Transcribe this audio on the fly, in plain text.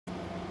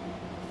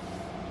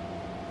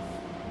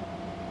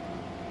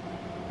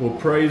Well,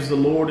 praise the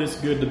Lord. It's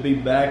good to be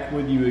back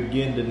with you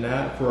again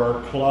tonight for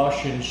our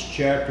Colossians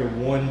Chapter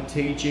 1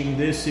 teaching.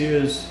 This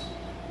is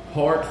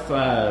Part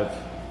 5.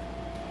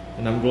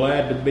 And I'm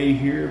glad to be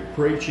here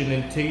preaching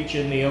and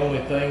teaching the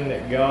only thing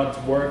that God's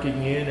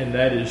working in, and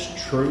that is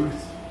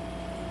truth.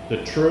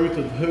 The truth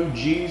of who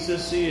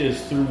Jesus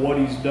is through what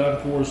He's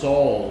done for us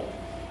all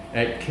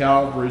at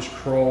Calvary's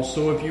cross.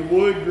 So if you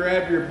would,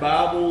 grab your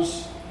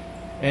Bibles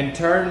and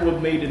turn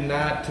with me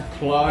tonight to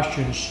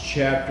Colossians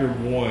Chapter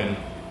 1.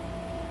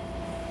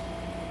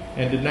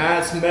 And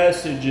tonight's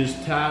message is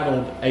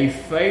titled, A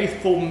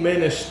Faithful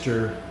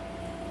Minister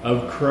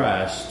of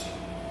Christ.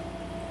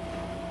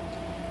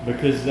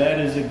 Because that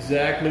is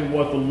exactly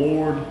what the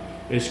Lord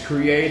is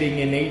creating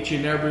in each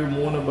and every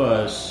one of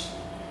us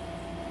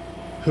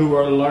who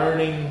are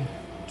learning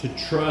to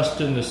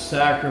trust in the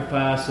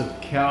sacrifice of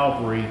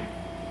Calvary,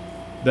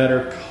 that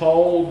are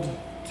called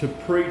to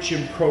preach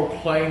and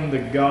proclaim the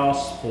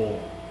gospel.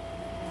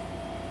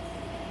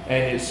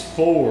 And it's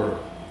for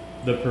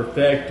the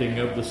perfecting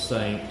of the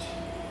saint.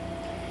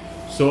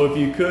 So if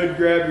you could,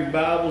 grab your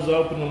Bibles,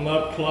 open them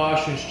up,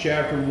 Colossians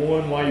chapter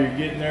 1. While you're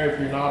getting there, if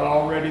you're not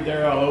already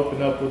there, I'll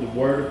open up with a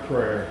word of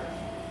prayer.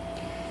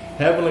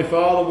 Heavenly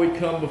Father, we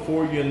come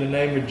before you in the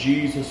name of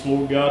Jesus,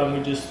 Lord God, and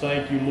we just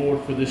thank you,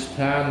 Lord, for this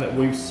time that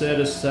we've set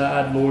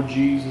aside, Lord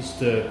Jesus,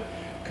 to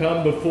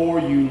come before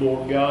you,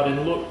 Lord God,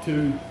 and look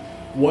to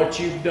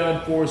what you've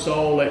done for us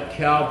all at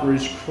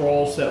Calvary's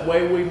cross. That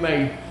way we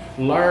may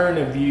learn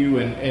of you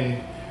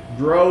and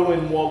grow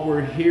in what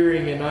we're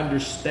hearing and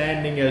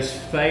understanding as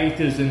faith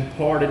is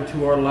imparted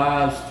to our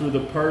lives through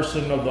the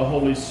person of the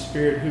Holy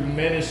Spirit, who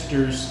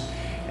ministers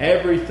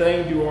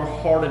everything to our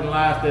heart and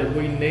life that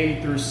we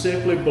need through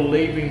simply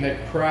believing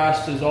that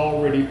Christ has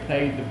already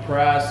paid the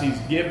price. He's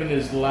given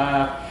His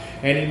life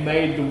and He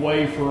made the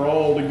way for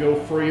all to go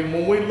free. And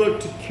when we look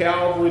to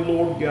Calvary,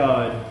 Lord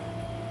God,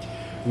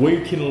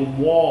 we can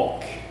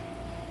walk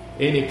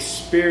in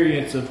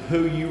experience of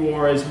who you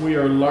are as we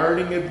are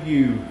learning of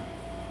you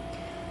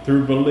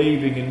through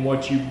believing in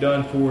what you've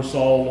done for us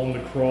all on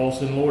the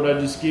cross. And Lord, I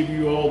just give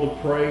you all the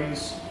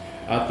praise.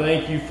 I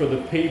thank you for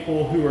the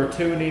people who are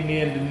tuning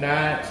in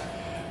tonight,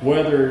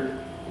 whether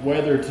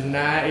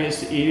tonight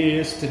it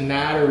is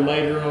tonight or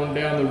later on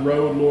down the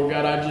road. Lord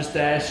God, I just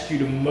ask you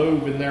to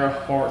move in their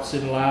hearts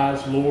and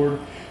lives, Lord,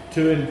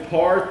 to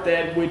impart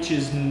that which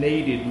is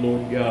needed,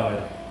 Lord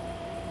God,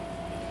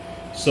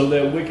 so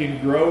that we can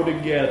grow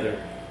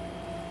together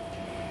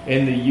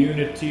in the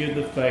unity of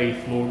the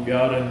faith, Lord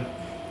God,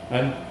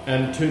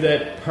 and to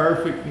that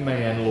perfect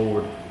man,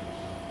 Lord,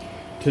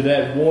 to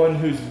that one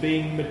who's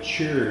being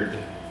matured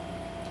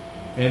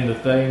in the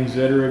things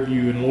that are of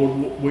you. And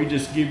Lord, we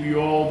just give you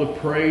all the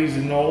praise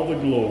and all the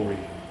glory.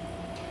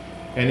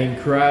 And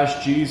in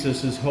Christ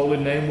Jesus' holy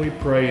name we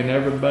pray. And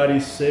everybody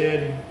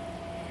said,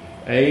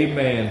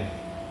 Amen.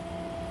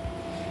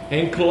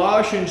 In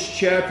Colossians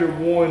chapter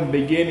 1,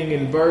 beginning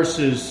in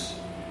verses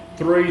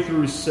 3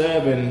 through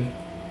 7,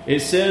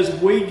 it says,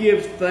 We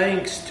give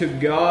thanks to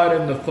God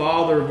and the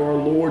Father of our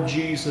Lord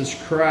Jesus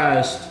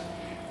Christ,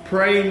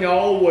 praying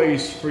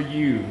always for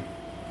you,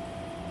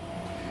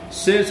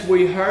 since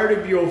we heard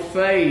of your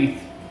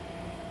faith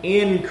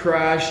in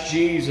Christ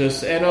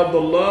Jesus, and of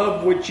the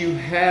love which you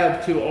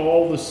have to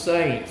all the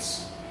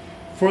saints,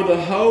 for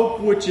the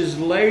hope which is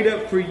laid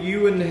up for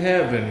you in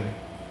heaven,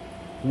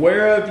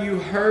 whereof you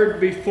heard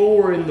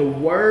before in the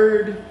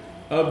word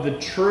of the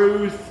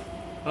truth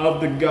of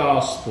the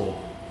gospel.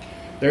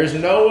 There's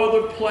no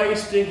other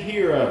place to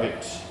hear of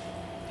it,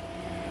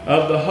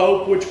 of the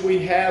hope which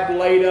we have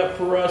laid up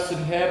for us in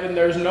heaven.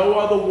 There's no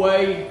other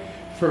way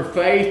for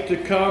faith to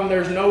come.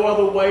 There's no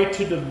other way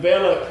to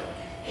develop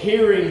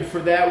hearing for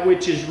that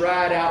which is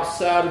right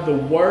outside of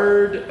the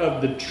word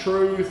of the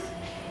truth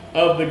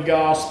of the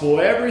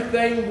gospel.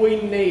 Everything we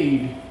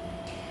need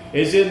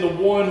is in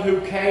the one who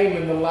came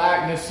in the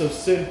likeness of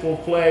sinful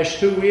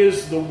flesh, who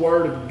is the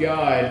Word of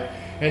God.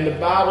 And the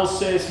Bible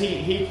says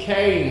He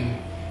came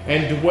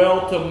and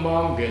dwelt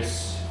among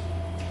us.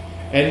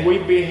 And we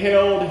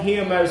beheld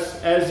Him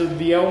as of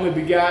the only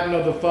begotten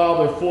of the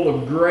Father, full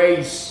of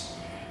grace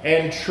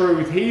and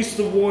truth. He's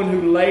the one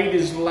who laid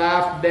His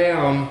life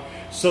down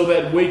so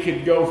that we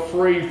could go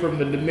free from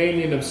the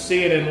dominion of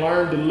sin and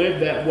learn to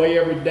live that way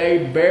every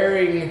day,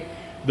 bearing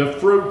the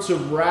fruits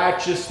of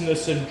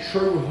righteousness and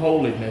true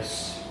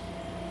holiness.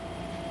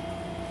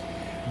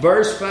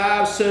 Verse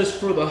 5 says,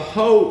 For the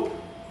hope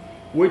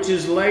which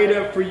is laid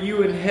up for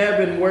you in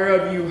heaven,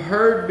 whereof you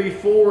heard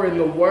before in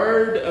the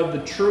word of the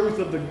truth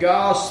of the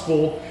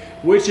gospel,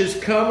 which is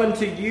come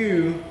unto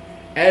you,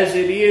 as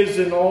it is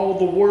in all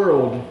the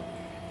world,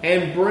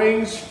 and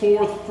brings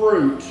forth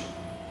fruit,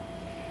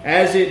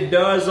 as it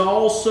does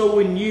also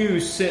in you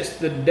since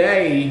the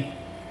day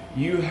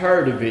you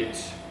heard of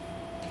it,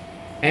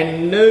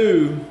 and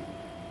knew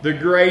the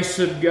grace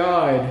of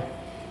God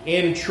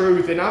in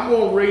truth. And I'm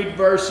going to read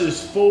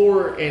verses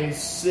 4 and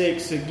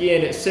 6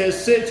 again. It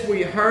says, Since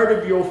we heard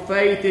of your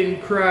faith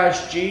in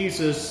Christ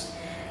Jesus,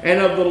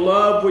 and of the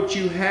love which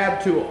you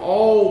have to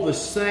all the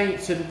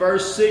saints. And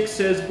verse 6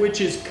 says,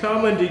 Which is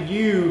come unto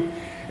you,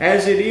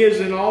 as it is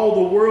in all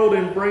the world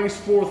and brings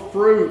forth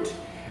fruit,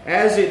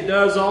 as it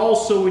does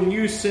also in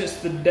you since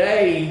the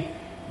day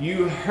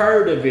you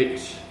heard of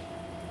it.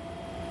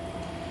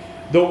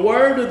 The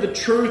word of the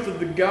truth of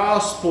the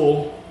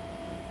gospel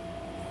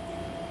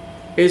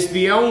is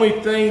the only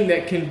thing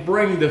that can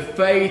bring the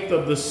faith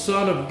of the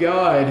Son of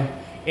God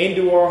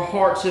into our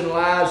hearts and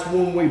lives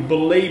when we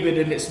believe it.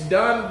 And it's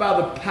done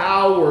by the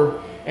power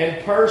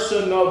and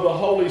person of the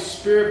Holy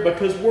Spirit,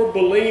 because we're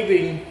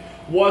believing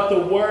what the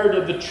word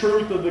of the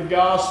truth of the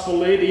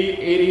gospel it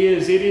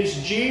is. It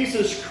is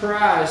Jesus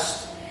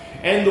Christ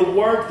and the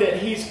work that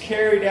He's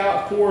carried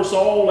out for us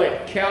all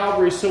at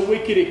Calvary, so we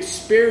could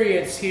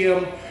experience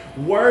Him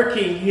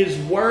working His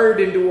word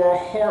into our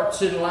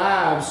hearts and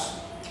lives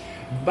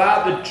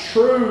by the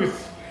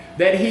truth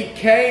that He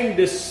came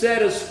to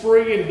set us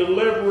free and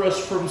deliver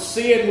us from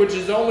sin, which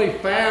is only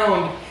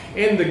found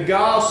in the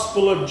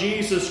gospel of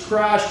Jesus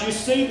Christ. You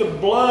see, the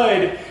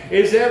blood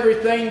is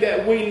everything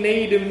that we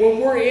need, and when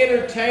we're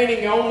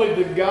entertaining only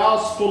the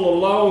gospel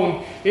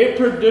alone, it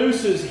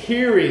produces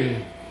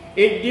hearing.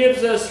 It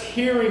gives us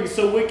hearing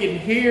so we can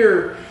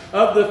hear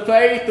of the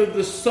faith of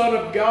the Son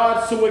of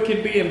God, so it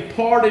can be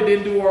imparted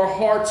into our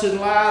hearts and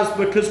lives,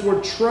 because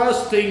we're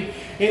trusting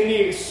in the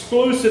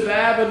exclusive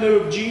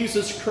avenue of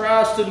Jesus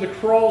Christ and the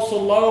cross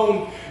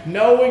alone,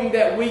 knowing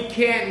that we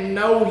can't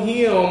know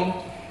Him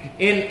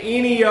in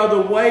any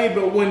other way.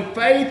 But when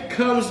faith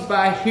comes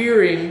by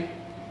hearing,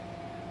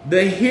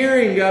 the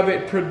hearing of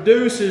it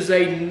produces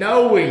a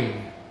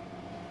knowing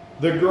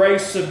the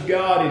grace of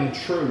God in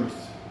truth.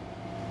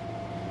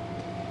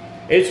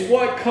 It's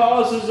what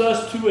causes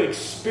us to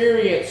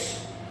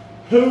experience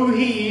who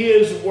He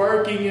is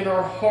working in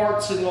our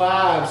hearts and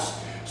lives,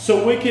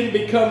 so we can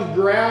become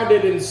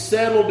grounded and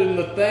settled in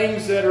the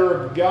things that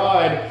are of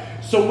God,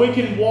 so we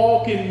can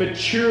walk in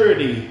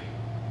maturity,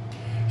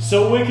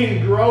 so we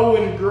can grow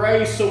in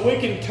grace, so we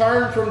can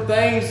turn from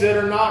things that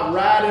are not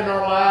right in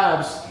our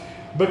lives,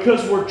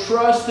 because we're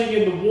trusting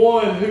in the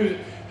one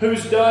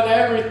who's done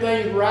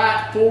everything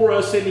right for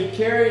us, and He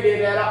carried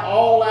it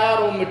all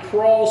out on the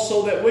cross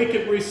so that we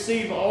could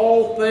receive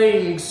all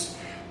things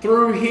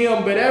through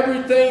Him. But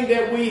everything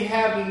that we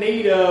have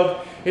need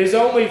of is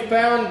only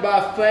found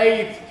by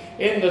faith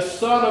in the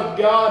Son of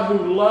God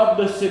who loved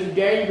us and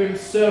gave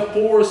Himself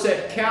for us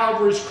at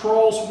Calvary's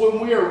cross, when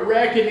we are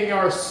reckoning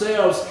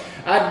ourselves,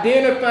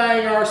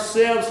 identifying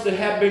ourselves to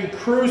have been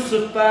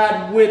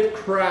crucified with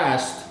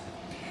Christ.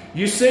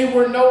 You see,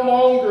 we're no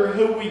longer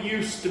who we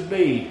used to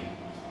be.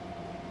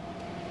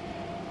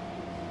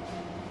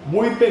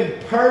 We've been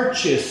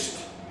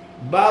purchased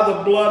by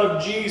the blood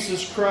of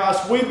Jesus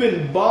Christ. We've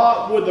been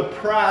bought with a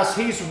price.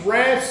 He's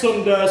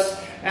ransomed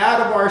us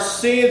out of our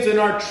sins and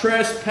our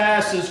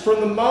trespasses.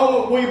 From the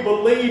moment we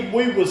believed,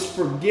 we was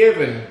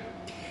forgiven.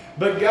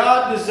 But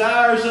God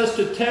desires us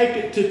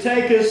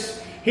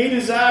He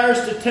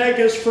desires to take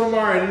us from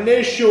our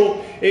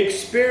initial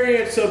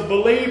experience of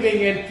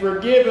believing and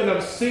forgiven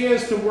of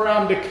sins to where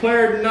I'm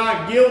declared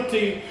not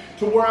guilty,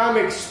 to where I'm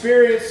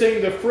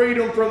experiencing the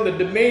freedom from the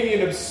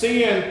dominion of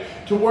sin,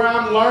 to where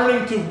I'm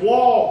learning to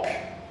walk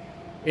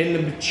in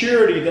the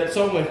maturity that's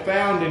only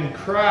found in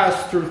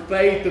Christ through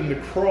faith in the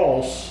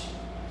cross.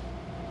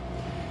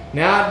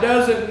 Now, it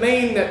doesn't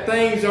mean that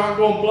things aren't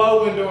going to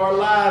blow into our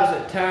lives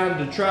at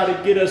times to try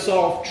to get us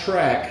off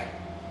track.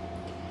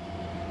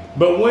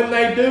 But when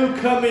they do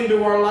come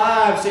into our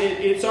lives,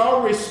 it's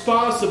our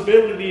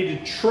responsibility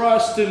to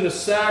trust in the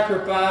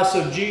sacrifice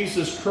of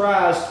Jesus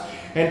Christ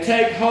and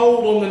take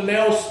hold on the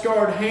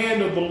nail-scarred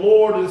hand of the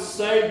Lord and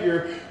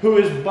Savior, who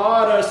has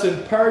bought us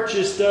and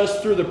purchased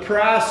us through the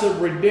price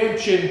of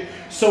redemption,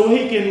 so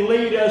He can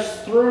lead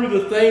us through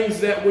the things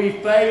that we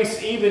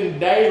face even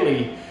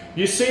daily.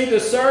 You see,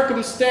 the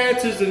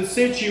circumstances and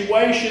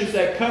situations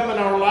that come in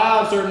our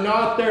lives are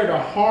not there to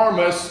harm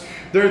us.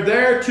 They're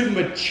there to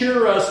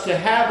mature us, to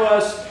have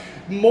us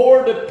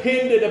more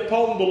dependent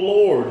upon the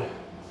Lord.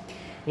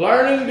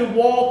 Learning to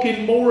walk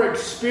in more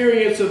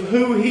experience of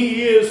who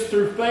He is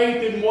through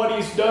faith in what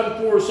He's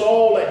done for us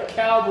all at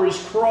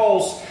Calvary's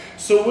cross,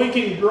 so we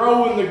can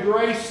grow in the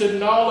grace and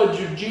knowledge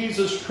of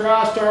Jesus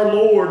Christ our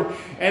Lord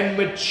and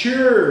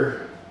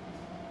mature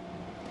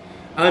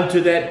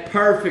unto that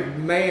perfect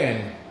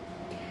man,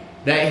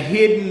 that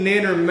hidden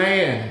inner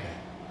man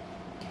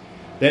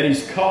that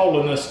He's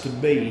calling us to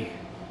be.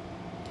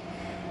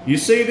 You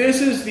see,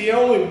 this is the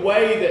only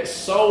way that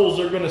souls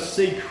are going to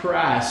see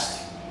Christ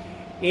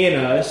in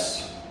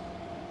us,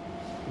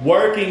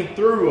 working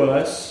through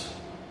us,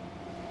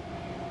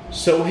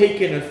 so He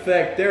can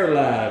affect their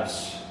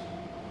lives.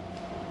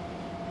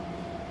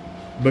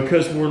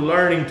 Because we're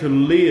learning to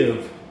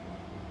live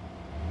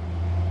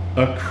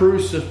a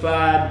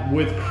crucified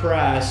with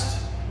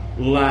Christ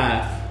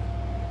life.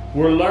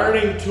 We're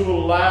learning to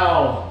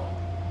allow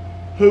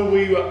who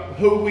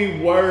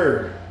we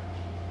were,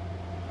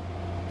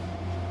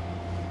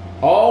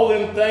 all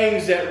them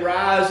things that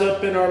rise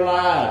up in our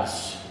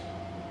lives,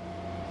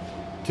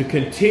 to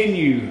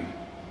continue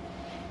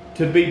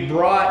to be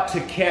brought to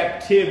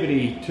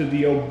captivity to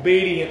the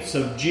obedience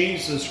of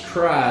Jesus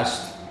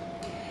Christ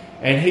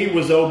And He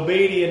was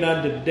obedient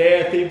unto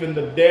death, even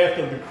the death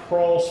of the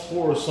cross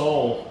for us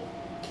all.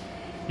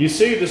 You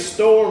see, the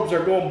storms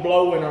are going to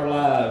blow in our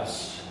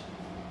lives.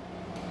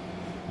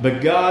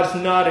 But God's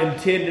not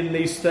intending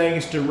these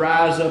things to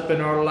rise up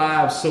in our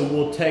lives so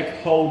we'll take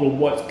hold of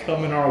what's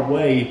coming our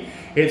way.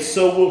 It's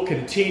so we'll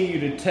continue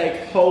to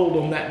take hold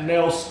on that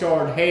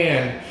nail-scarred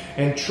hand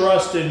and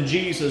trust in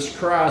Jesus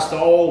Christ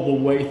all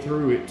the way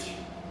through it.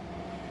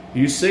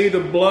 You see, the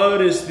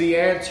blood is the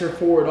answer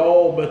for it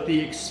all, but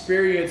the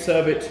experience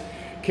of it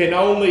can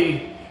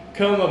only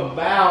come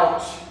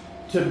about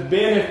to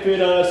benefit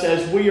us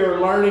as we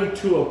are learning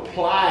to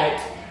apply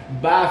it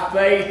by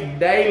faith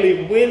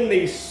daily when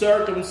these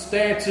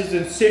circumstances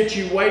and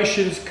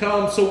situations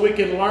come, so we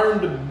can learn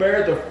to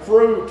bear the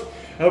fruit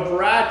of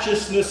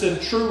righteousness and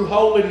true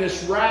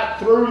holiness right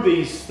through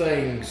these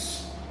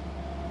things.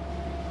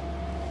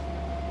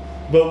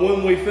 But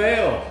when we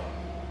fail,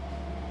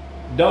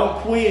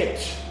 don't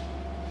quit.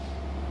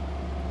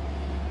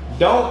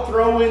 Don't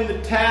throw in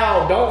the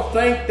towel. Don't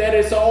think that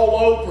it's all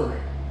over.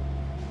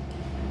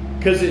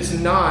 Because it's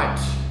not.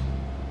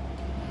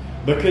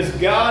 Because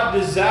God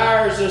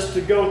desires us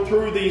to go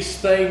through these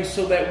things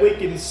so that we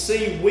can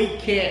see we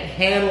can't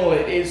handle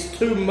it. It's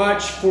too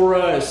much for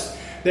us.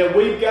 That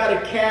we've got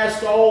to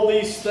cast all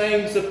these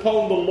things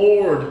upon the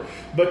Lord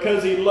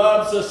because He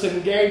loves us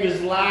and gave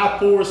His life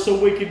for us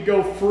so we could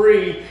go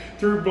free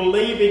through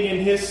believing in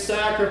His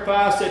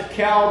sacrifice at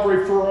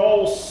Calvary for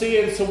all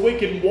sin, so we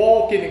can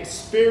walk in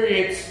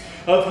experience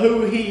of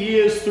who He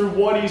is through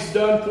what He's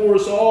done for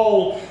us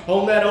all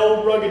on that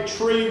old rugged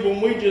tree,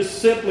 when we just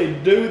simply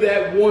do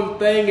that one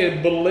thing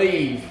and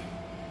believe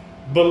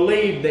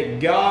that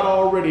God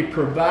already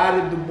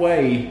provided the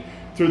way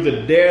through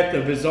the death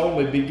of His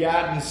only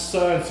begotten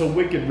Son, so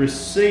we could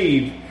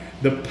receive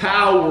the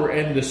power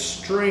and the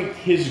strength,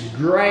 His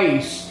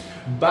grace,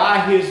 by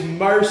His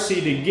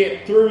mercy to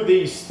get through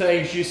these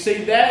things. You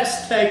see,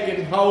 that's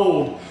taking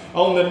hold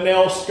on the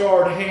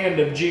nail-scarred hand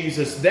of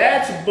Jesus.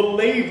 That's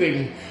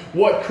believing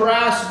what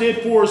Christ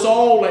did for us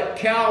all at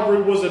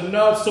Calvary was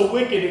enough, so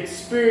we can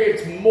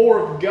experience more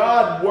of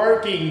God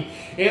working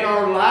in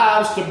our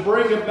lives to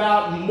bring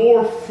about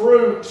more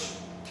fruit,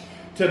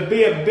 to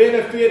be a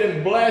benefit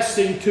and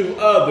blessing to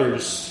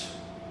others.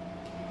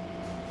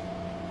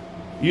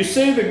 You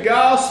see, the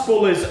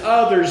gospel is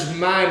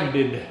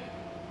others-minded.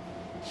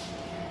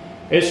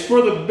 It's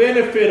for the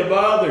benefit of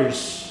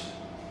others.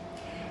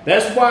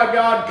 That's why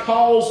God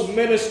calls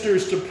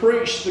ministers to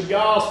preach the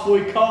gospel.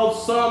 He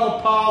calls some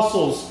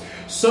apostles,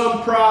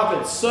 some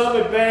prophets, some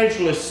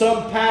evangelists,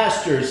 some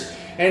pastors,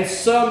 and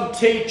some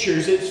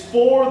teachers. It's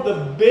for the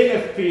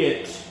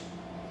benefit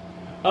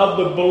of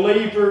the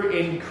believer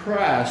in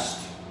Christ.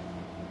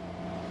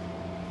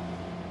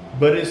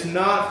 But it's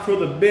not for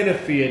the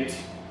benefit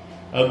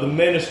of the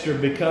minister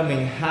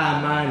becoming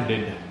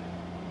high-minded.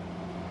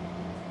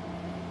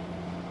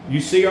 You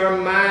see, our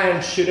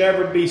minds should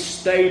ever be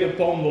stayed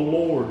upon the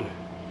Lord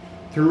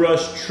through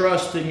us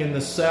trusting in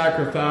the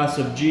sacrifice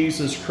of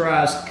Jesus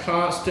Christ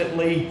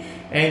constantly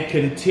and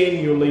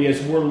continually as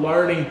we're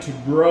learning to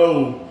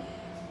grow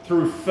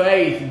through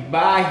faith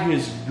by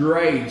His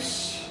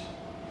grace,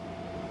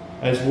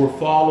 as we're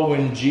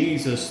following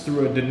Jesus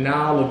through a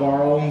denial of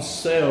our own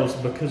selves,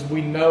 because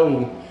we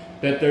know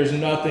that there's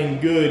nothing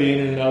good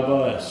in and of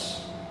us.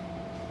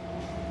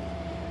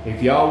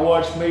 If y'all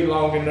watched me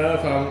long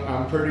enough,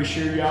 I'm pretty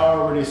sure y'all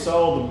already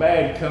saw the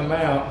bad come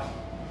out.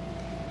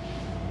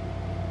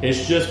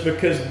 It's just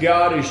because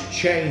God is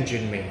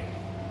changing me.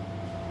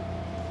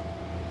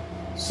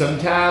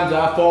 Sometimes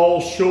I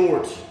fall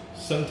short.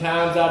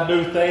 Sometimes I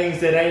do things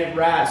that ain't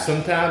right.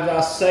 Sometimes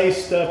I say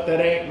stuff that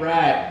ain't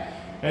right.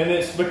 And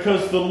it's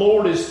because the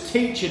Lord is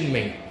teaching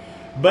me.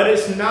 But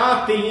it's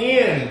not the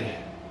end.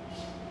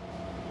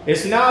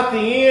 It's not the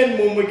end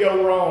when we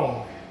go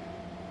wrong.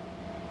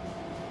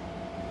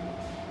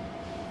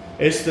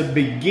 It's the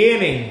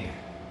beginning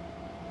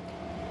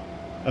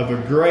of a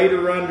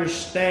greater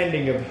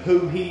understanding of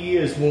who He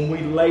is when we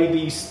lay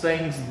these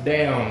things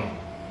down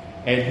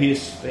at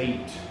His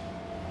feet.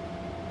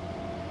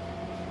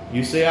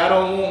 You see, I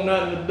don't want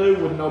nothing to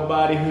do with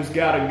nobody who's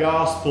got a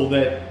gospel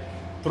that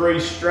 3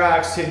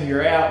 strikes and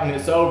you're out and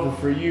it's over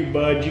for you,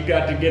 bud. You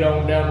got to get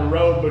on down the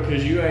road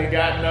because you ain't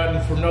got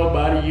nothing for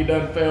nobody. You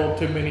done failed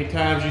too many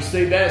times. You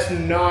see, that's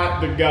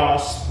not the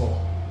gospel.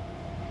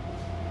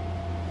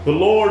 The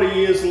Lord,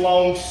 He is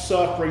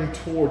long-suffering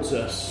towards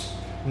us,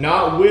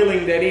 not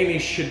willing that any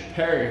should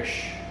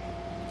perish.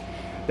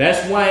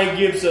 That's why He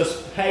gives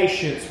us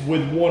patience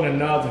with one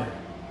another.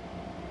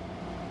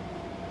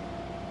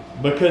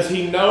 Because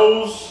He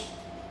knows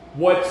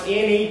what's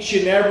in each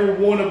and every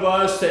one of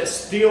us that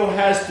still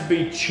has to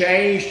be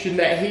changed and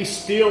that He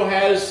still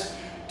has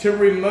to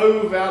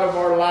remove out of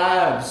our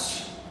lives.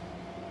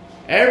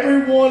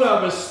 Every one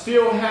of us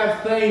still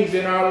have things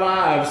in our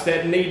lives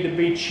that need to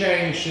be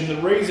changed. And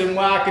the reason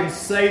why I can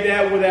say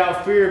that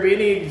without fear of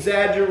any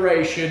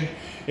exaggeration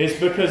is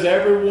because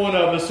every one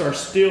of us are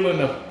still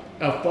in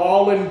a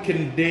fallen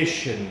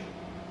condition.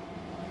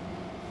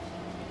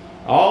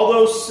 All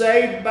those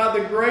saved by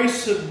the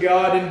grace of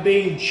God and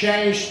being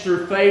changed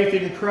through faith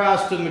in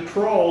Christ and the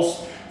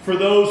cross, for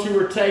those who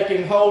are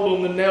taking hold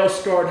on the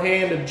nail-scarred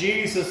hand of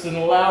Jesus and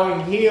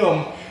allowing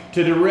Him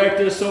to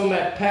direct us on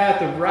that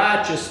path of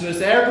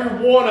righteousness,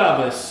 every one of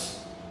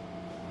us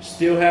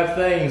still have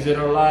things in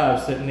our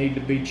lives that need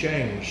to be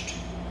changed.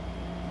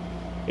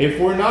 If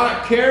we're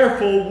not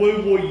careful,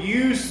 we will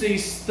use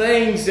these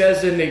things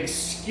as an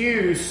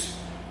excuse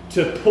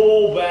to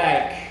pull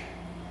back.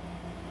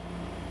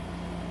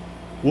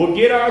 We'll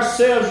get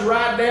ourselves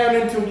right down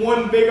into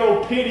one big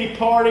old pity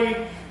party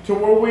to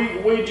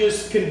where we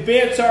just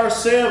convince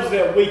ourselves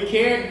that we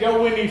can't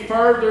go any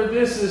further.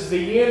 This is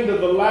the end of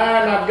the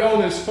line. I've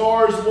gone as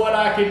far as what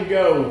I can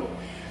go.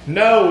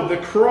 No, the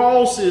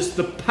cross is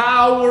the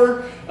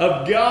power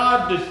of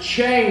God to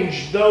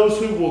change those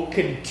who will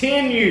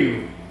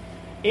continue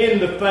in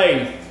the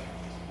faith.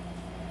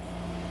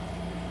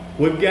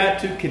 We've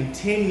got to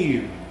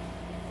continue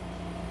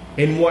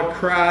in what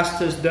Christ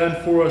has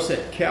done for us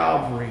at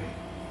Calvary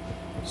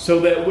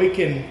so that we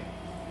can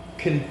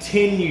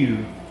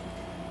continue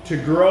to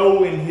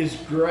grow in His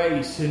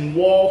grace and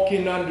walk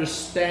in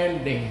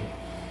understanding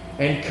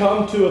and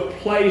come to a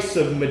place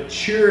of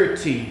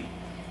maturity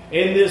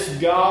in this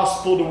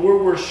gospel to where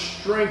we're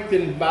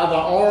strengthened by the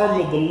arm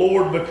of the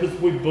Lord because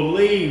we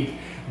believe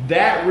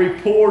that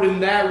report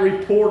and that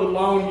report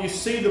alone. You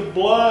see, the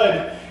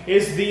blood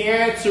is the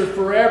answer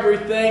for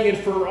everything and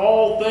for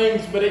all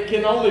things, but it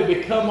can only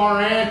become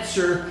our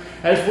answer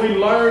as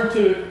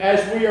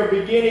we are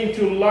beginning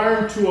to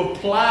learn to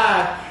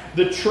apply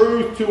the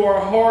truth to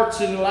our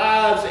hearts and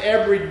lives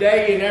every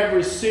day in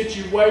every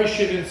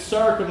situation and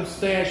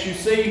circumstance. You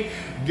see,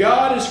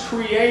 God is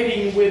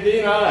creating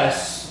within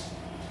us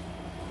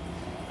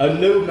a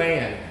new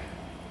man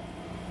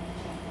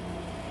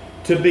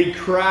to be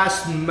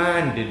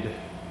Christ-minded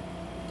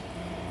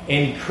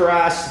in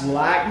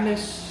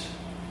Christ-likeness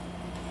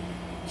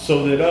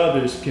so that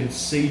others can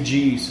see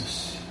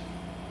Jesus.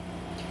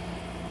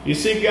 You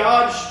see,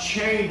 God's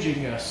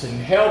changing us and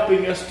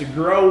helping us to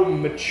grow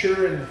and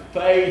mature in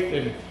faith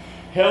and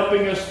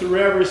helping us through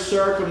every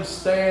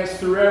circumstance,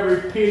 through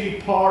every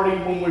pity party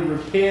when we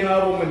repent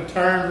of them and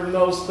turn from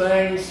those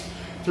things,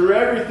 through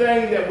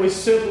everything that we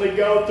simply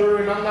go through.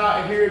 And I'm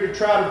not here to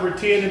try to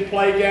pretend and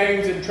play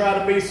games and try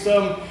to be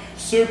some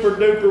super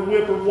duper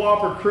whipper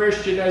whopper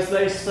Christian, as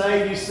they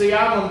say. You see,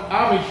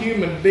 I'm a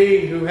human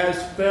being who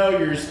has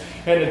failures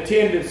and a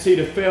tendency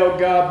to fail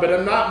God, but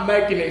I'm not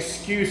making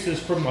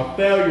excuses for my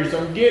failures.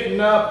 I'm getting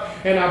up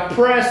and I'm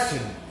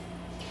pressing.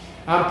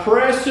 I'm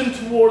pressing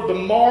toward the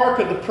mark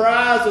of the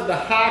prize of the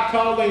high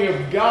calling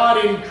of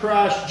God in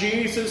Christ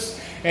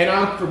Jesus, and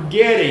I'm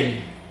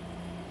forgetting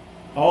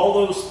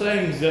all those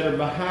things that are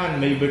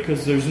behind me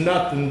because there's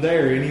nothing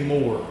there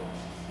anymore.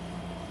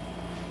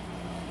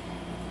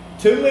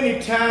 Too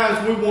many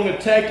times we want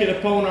to take it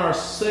upon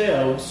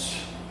ourselves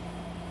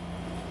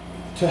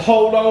to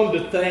hold on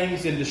to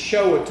things and to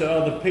show it to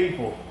other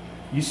people.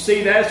 You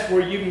see, that's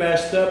where you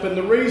messed up. And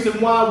the reason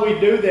why we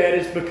do that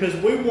is because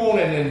we want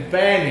an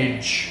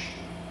advantage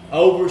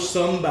over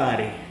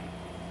somebody.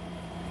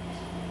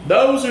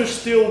 Those are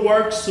still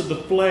works of the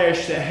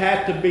flesh that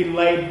have to be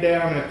laid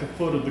down at the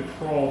foot of the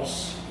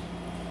cross.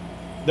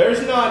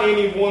 There's not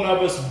any one of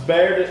us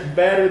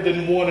better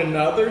than one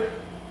another.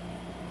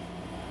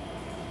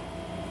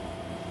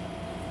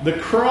 The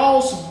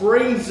cross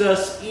brings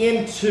us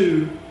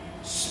into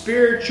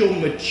spiritual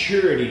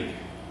maturity.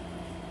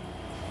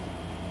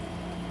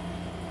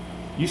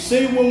 You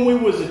see, when we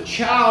was a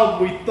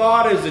child, we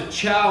thought as a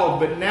child,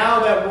 but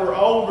now that we're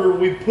older,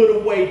 we put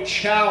away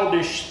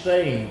childish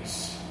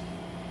things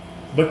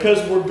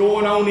because we're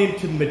going on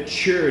into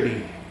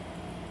maturity.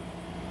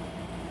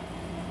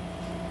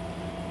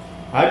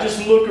 I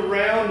just look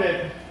around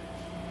at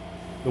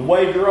the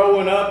way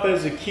growing up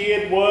as a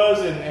kid was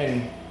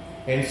and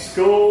in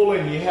school,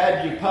 and you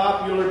had your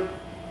popular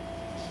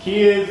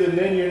kids and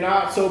then your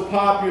not so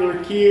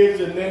popular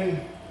kids and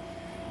then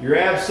your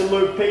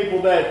absolute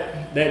people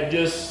that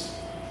just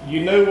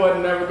you knew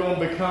wasn't ever going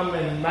to become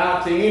and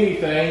amount to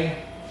anything.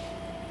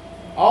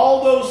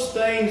 All those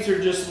things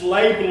are just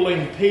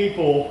labeling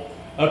people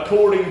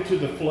according to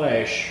the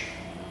flesh.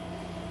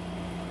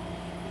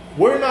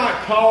 We're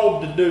not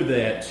called to do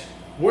that.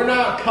 We're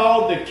not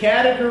called to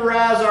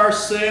categorize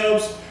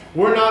ourselves.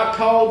 We're not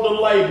called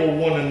to label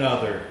one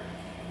another.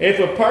 If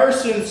a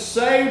person's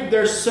saved,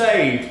 they're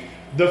saved.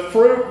 The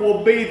fruit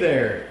will be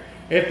there.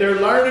 If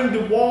they're learning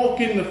to walk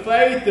in the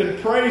faith,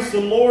 then praise the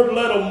Lord.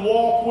 Let them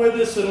walk with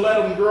us and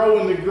let them grow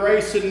in the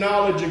grace and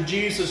knowledge of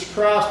Jesus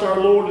Christ,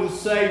 our Lord and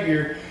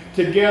Savior,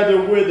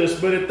 together with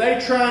us. But if they're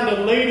trying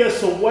to lead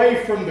us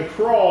away from the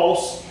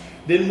cross,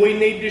 then we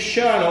need to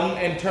shun them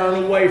and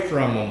turn away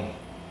from them.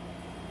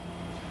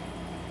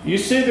 You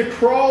see, the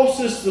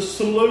cross is the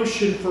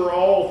solution for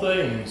all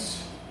things.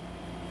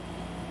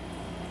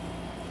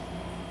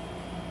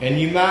 And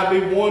you might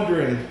be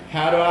wondering,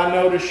 how do I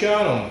know to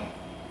shun them?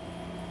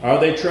 Are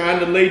they trying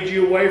to lead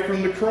you away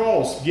from the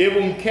cross? Give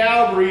them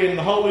Calvary and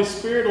the Holy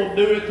Spirit will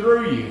do it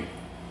through you.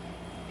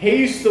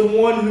 He's the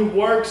one who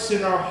works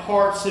in our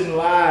hearts and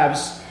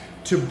lives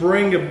to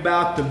bring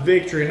about the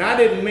victory. And I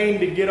didn't mean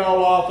to get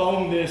all off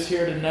on this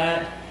here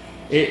tonight.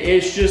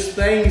 It's just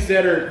things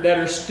that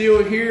are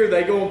still here.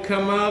 They're going to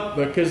come up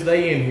because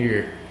they in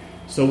here.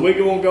 So we're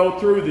going to go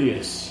through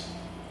this.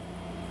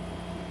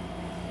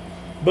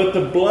 But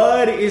the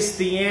blood is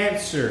the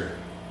answer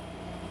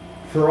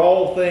for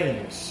all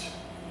things.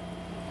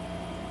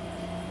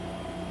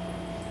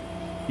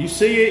 You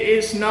see,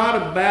 it's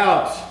not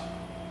about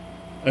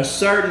a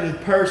certain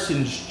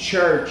person's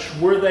church,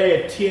 where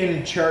they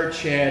attend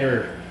church at,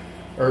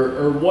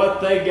 or what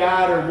they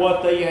got or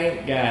what they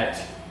ain't got.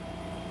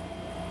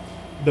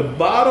 The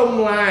bottom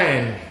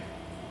line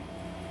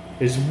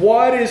is,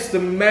 what is the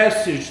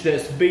message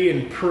that's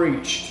being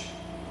preached?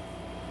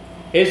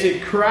 Is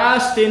it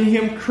Christ in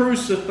Him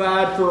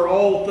crucified for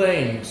all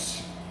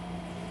things?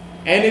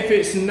 And if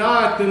it's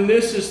not, then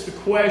this is the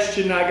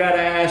question I got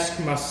to ask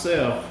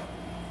myself.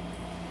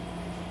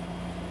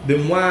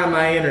 Then why am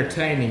I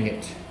entertaining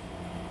it?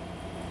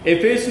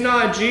 If it's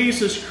not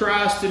Jesus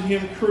Christ and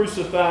Him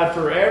crucified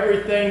for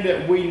everything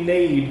that we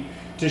need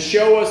to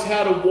show us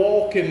how to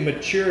walk in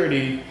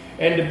maturity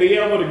and to be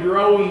able to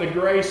grow in the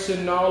grace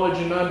and knowledge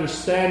and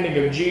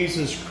understanding of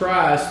Jesus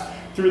Christ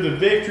through the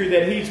victory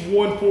that He's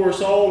won for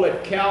us all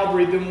at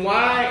Calvary, then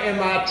why am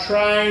I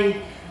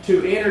trying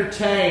to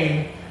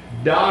entertain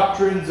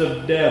doctrines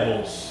of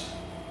devils?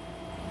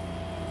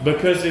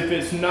 Because if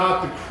it's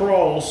not the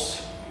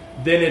cross,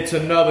 then it's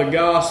another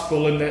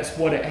gospel, and that's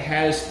what it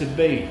has to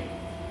be.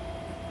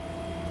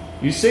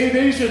 You see,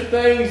 these are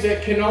things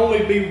that can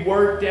only be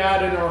worked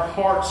out in our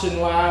hearts and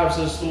lives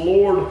as the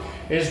Lord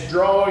is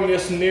drawing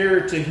us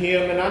nearer to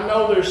Him. And I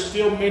know there's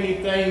still many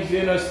things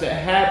in us that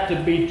have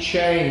to be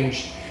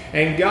changed.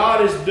 And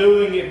God is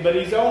doing it, but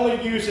He's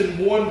only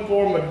using one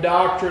form of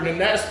doctrine, and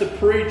that's the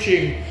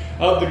preaching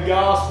of the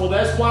gospel.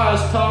 That's why I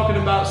was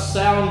talking about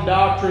sound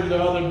doctrine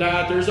the other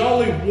night. There's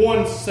only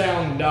one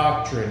sound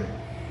doctrine.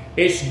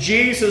 It's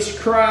Jesus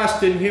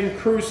Christ and Him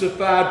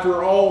crucified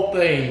for all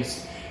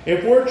things.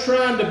 If we're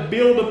trying to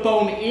build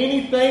upon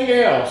anything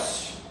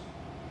else,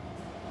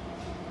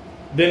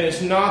 then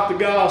it's not the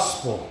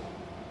gospel.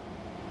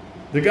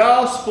 The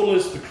gospel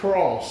is the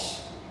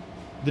cross.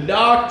 The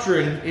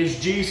doctrine is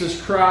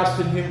Jesus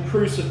Christ and Him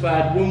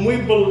crucified. When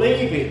we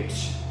believe it,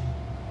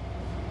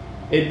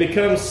 it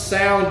becomes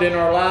sound in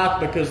our life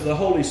because the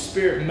Holy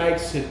Spirit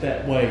makes it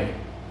that way.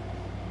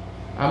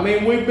 I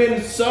mean, we've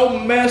been so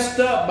messed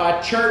up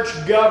by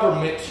church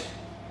government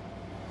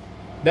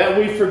that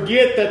we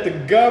forget that the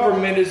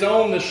government is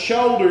on the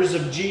shoulders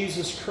of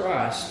Jesus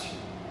Christ.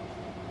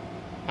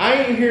 I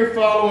ain't here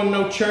following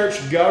no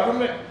church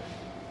government.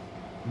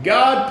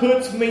 God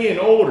puts me in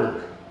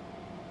order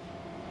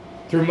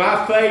through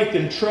my faith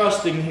and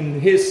trusting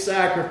in His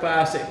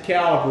sacrifice at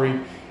Calvary.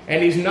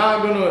 And He's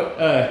not going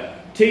to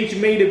teach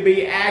me to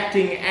be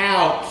acting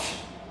out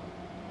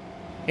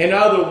in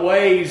other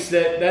ways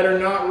that are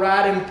not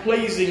right and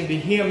pleasing to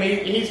Him.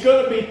 He's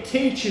going to be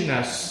teaching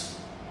us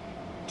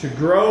to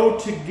grow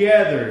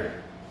together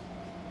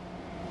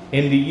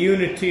in the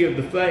unity of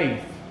the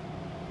faith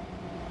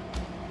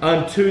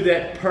unto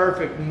that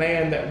perfect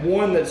man, that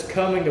one that's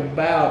coming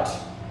about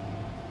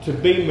to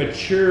be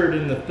matured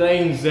in the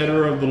things that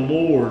are of the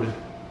Lord,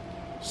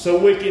 so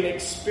we can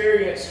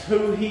experience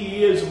who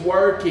He is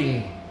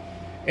working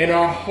in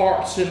our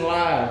hearts and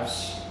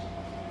lives,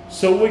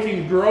 so we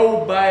can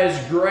grow by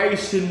His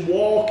grace and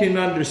walk in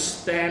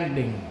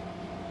understanding,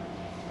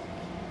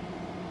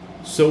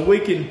 so we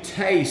can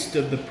taste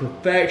of the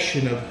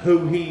perfection of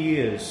who He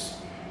is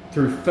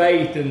through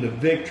faith in the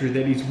victory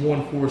that He's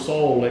won for us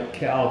all at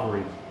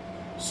Calvary,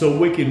 so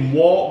we can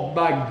walk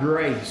by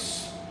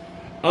grace,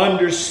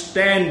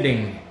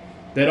 understanding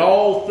that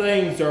all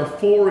things are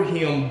for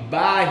Him,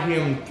 by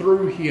Him,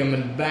 through Him,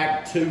 and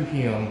back to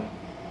Him,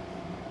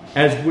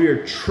 as we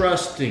are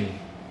trusting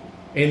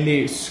in the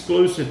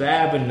exclusive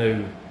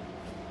avenue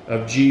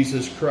of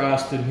Jesus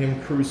Christ and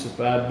Him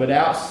crucified. But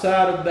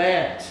outside of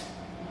that,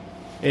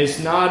 it's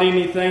not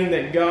anything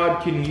that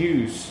God can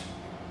use.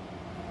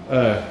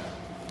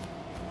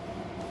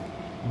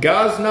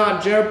 God's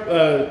not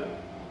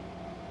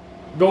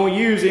going to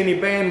use any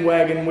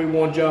bandwagon we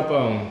want to jump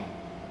on.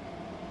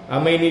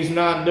 I mean, He's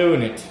not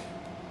doing it.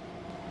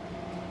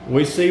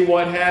 We see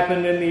what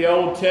happened in the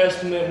Old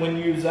Testament when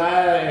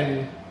Uzziah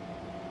and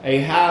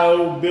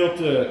Ahio built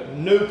a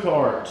new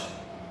cart.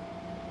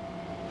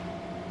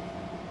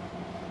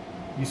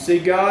 You see,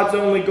 God's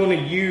only going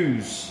to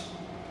use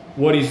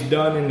what He's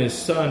done in His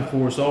Son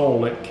for us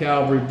all at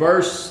Calvary.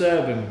 Verse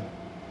 7,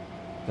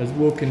 as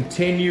we'll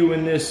continue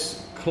in this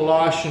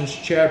Colossians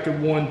Chapter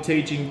 1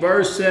 teaching.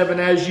 Verse 7,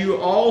 as you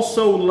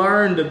also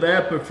learned of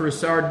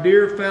Epaphras, our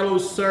dear fellow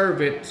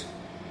servant,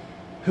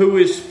 who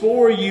is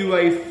for you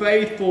a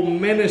faithful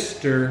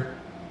minister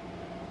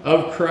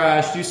of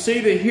Christ. You see,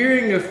 the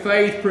hearing of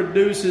faith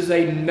produces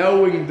a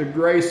knowing the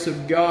grace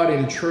of God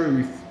in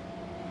truth.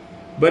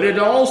 But it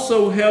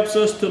also helps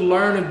us to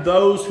learn of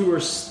those who are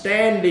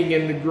standing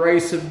in the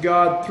grace of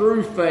God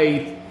through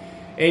faith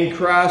in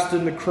Christ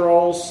and the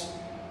cross.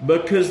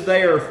 because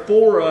they are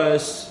for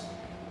us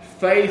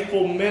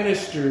faithful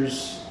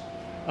ministers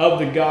of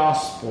the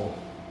gospel.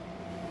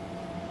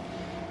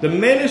 The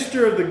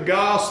minister of the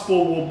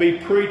gospel will be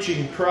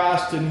preaching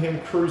Christ and Him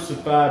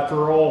crucified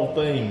for all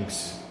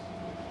things.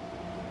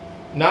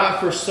 Not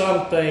for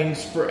some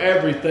things, for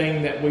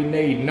everything that we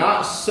need.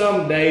 Not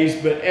some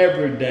days, but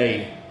every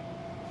day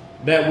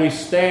that we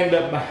stand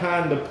up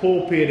behind the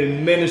pulpit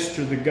and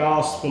minister the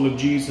gospel of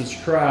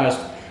Jesus Christ.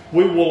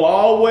 We will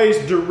always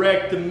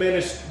direct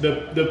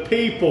the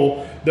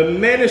people. The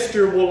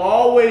minister will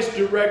always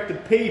direct the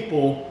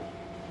people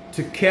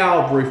to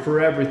Calvary for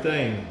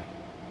everything.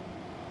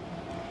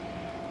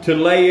 To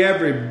lay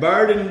every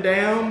burden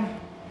down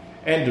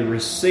and to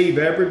receive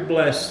every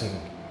blessing.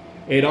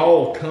 It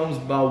all comes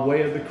by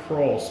way of the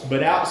cross.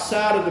 But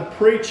outside of the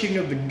preaching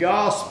of the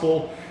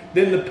gospel,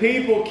 then the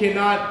people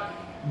cannot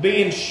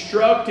be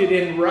instructed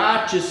in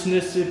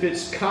righteousness if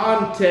its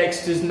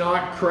context is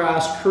not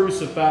Christ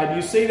crucified.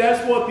 You see,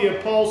 that's what the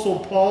Apostle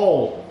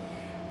Paul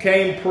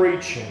came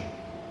preaching.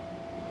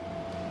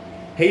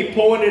 He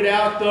pointed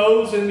out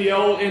those in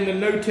the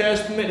New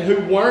Testament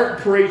who weren't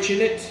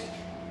preaching it,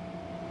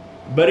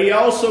 but he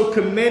also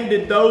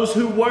commended those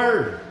who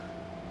were.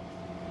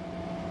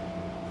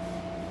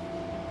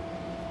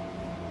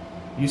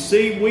 You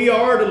see, we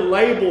are to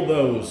label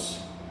those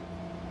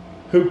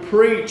who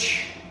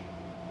preach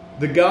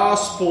the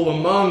gospel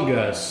among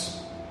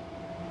us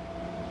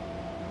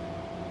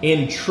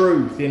in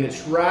truth, in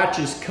its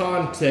righteous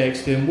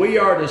context, and we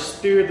are to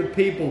steer the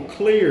people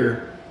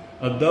clear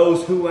of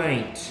those who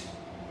ain't.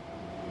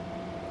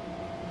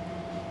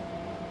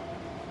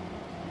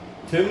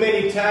 Too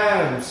many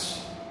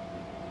times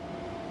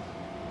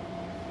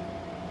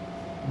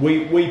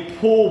we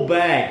pull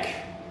back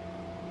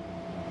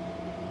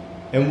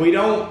and we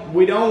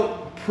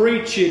don't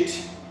preach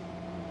it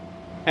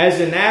as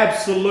an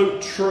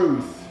absolute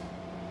truth.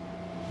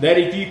 That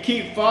if you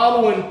keep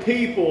following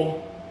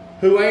people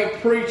who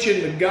ain't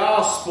preaching the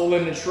gospel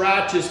in its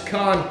righteous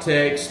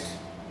context,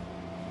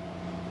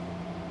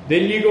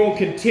 then you're going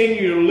to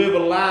continue to live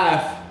a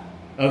life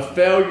of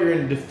failure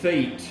and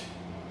defeat.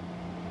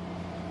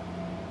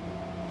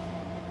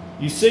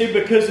 You see,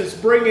 because it's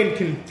bringing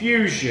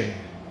confusion.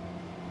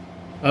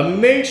 A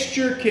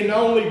mixture can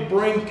only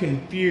bring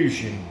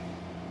confusion.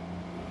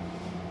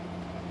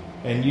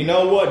 And you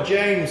know what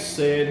James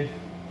said?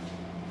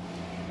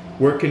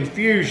 Where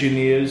confusion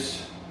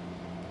is,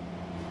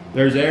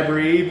 there's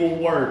every evil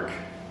work.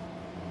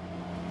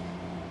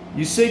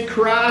 You see,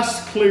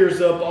 Christ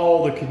clears up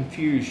all the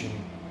confusion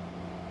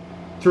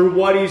through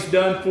what He's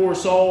done for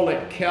us all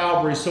at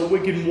Calvary, so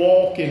we can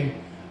walk in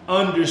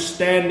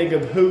understanding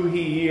of who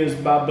He is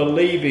by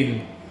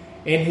believing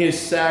in His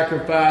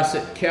sacrifice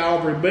at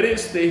Calvary. But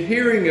it's the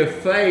hearing of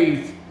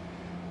faith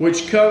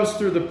which comes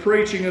through the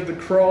preaching of the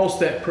cross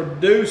that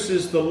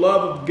produces the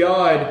love of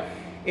God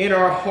in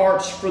our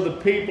hearts for the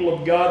people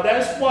of God.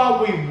 That's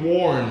why we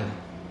warn.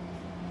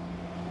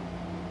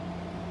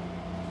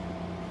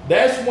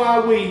 That's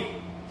why we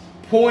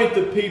point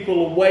the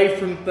people away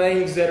from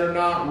things that are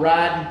not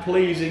right and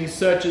pleasing,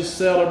 such as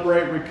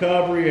celebrate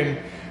recovery and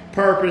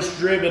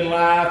purpose-driven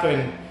life,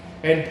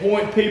 and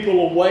point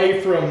people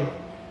away from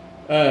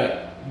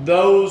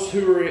those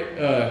who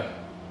are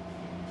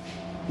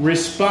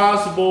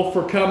responsible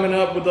for coming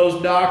up with those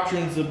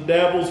doctrines of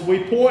devils.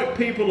 We point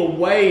people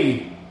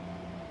away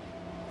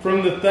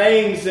from the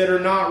things that are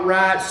not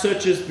right,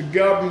 such as the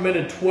government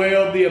of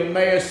 12, the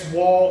Emmaus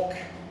walk.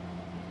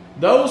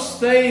 Those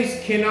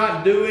things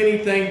cannot do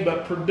anything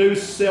but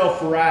produce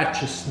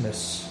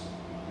self-righteousness.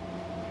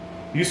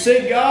 You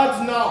see,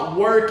 God's not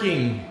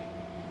working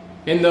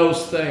in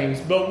those things,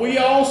 but we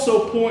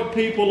also point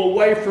people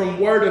away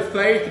from word of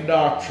faith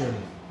doctrine.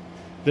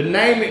 The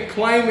name it,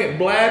 claim it,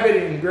 blab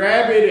it, and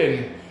grab it,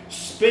 and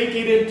speak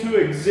it into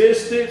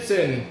existence,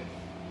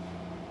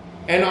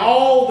 and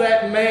all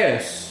that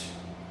mess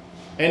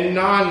and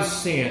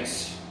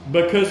nonsense,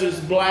 because it's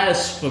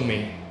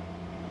blasphemy.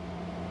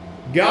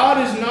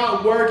 God is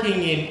not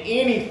working in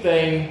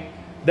anything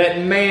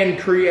that man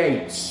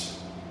creates.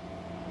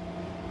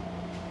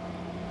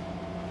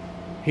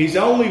 He's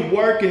only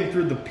working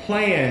through the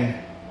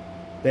plan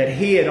that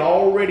He had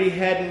already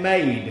had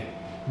made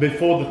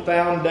before the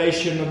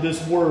foundation of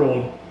this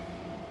world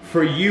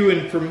for you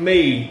and for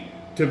me,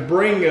 to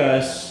bring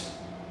us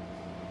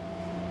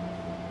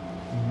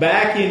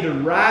back into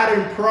right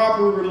and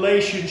proper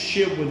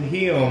relationship with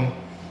Him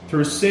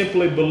through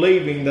simply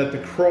believing that the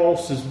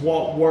cross is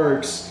what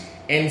works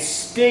and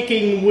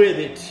sticking with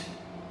it.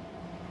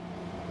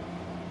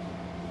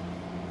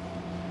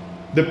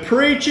 The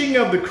preaching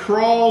of the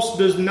cross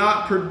does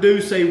not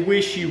produce a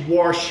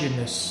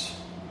wishy-washiness,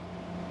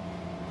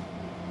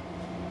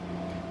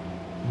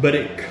 but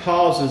it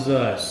causes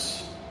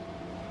us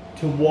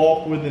to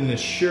walk with an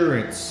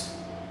assurance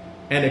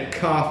and a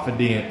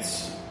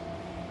confidence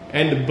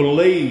and to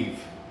believe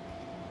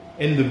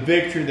in the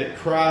victory that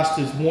Christ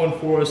has won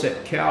for us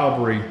at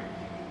Calvary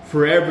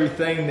for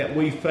everything that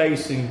we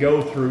face and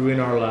go through in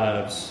our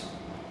lives.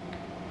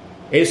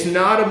 It's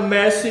not a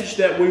message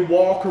that we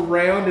walk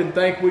around and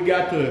think we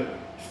got to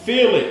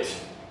feel it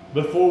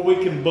before we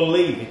can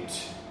believe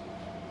it.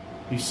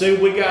 You see,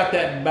 we got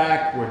that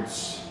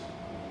backwards.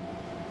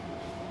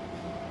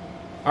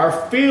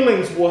 Our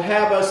feelings will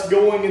have us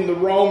going in the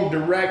wrong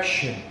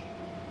direction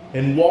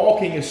and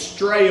walking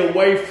astray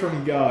away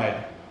from God.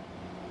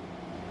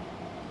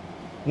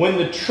 When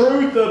the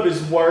truth of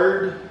His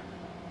Word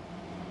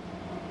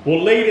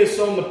will lead us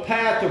on the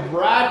path of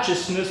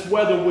righteousness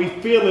whether we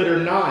feel it or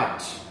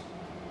not.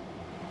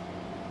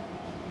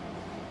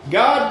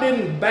 God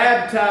didn't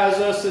baptize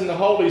us in the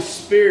Holy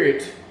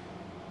Spirit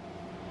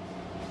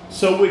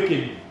so we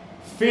could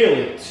feel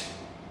it.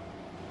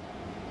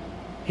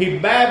 He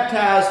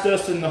baptized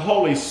us in the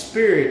Holy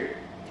Spirit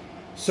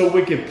so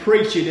we could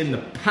preach it in the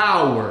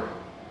power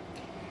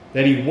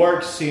that He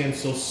works in,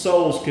 so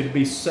souls could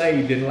be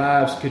saved and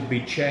lives could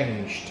be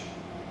changed.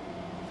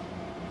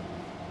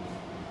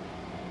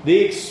 The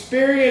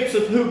experience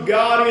of who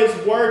God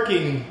is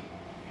working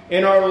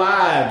in our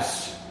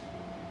lives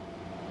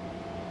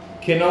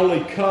can only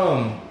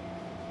come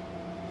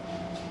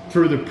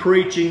through the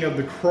preaching of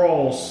the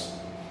cross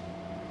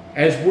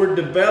as we're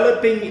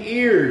developing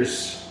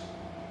ears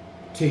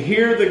to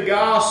hear the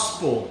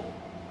gospel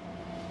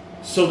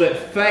so that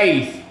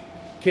faith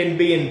can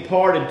be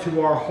imparted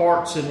to our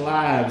hearts and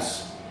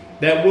lives.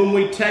 That when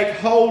we take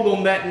hold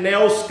on that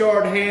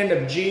nail-scarred hand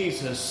of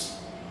Jesus,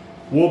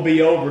 we'll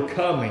be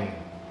overcoming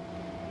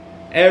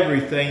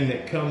everything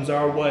that comes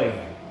our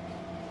way.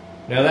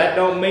 Now that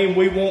don't mean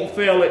we won't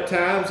fail at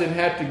times and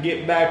have to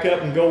get back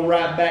up and go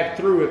right back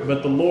through it,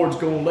 but the Lord's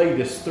going to lead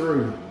us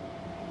through.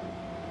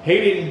 He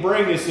didn't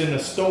bring us in a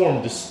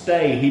storm to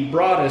stay. He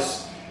brought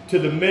us to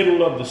the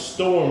middle of the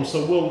storm,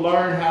 so we'll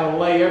learn how to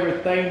lay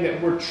everything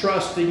that we're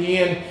trusting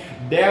in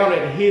down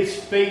at His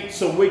feet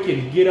so we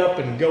can get up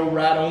and go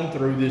right on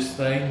through this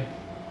thing.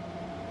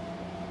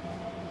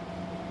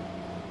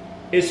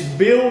 It's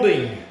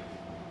building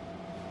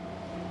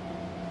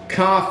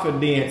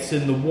confidence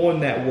in the one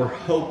that we're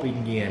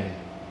hoping in,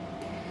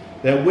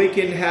 that we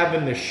can have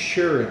an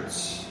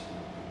assurance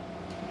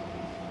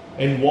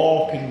and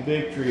walk in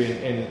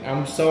victory. And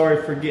I'm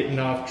sorry for getting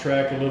off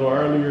track a little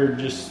earlier.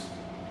 Just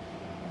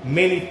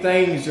many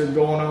things are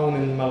going on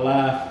in my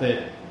life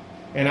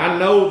and I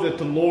know that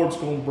the Lord's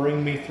going to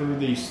bring me through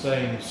these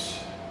things.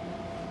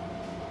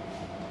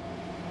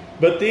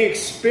 But the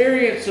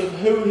experience of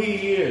who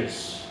He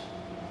is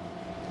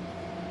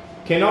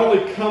can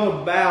only come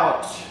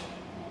about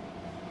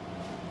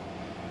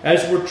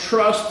as we're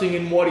trusting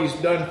in what He's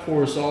done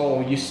for us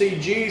all. You see,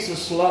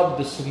 Jesus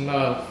loved us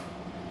enough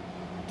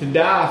to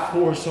die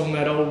for us on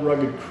that old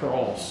rugged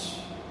cross,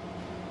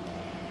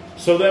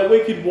 so that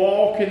we could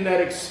walk in that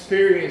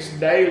experience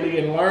daily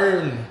and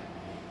learn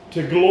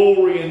to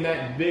glory in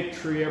that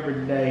victory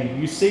every day.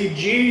 You see,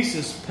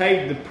 Jesus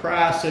paid the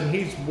price and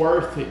He's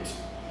worth it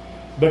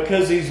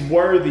because He's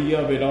worthy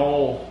of it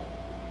all.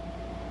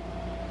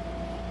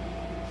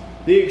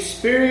 The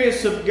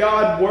experience of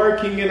God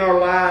working in our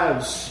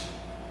lives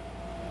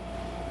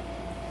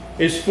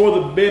is for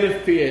the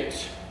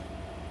benefit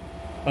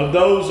of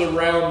those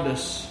around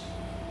us.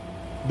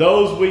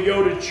 Those we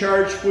go to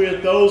church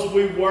with, those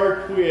we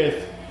work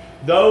with,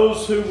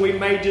 those who we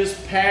may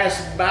just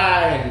pass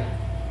by. And,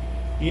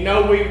 you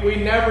know, we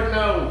never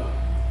know.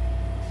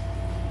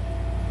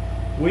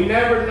 We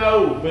never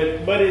know,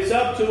 but it's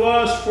up to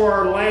us for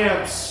our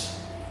lamps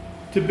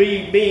to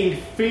be being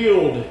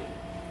filled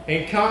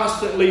and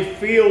constantly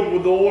filled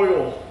with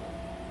oil,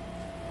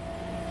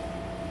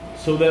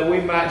 so that we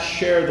might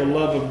share the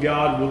love of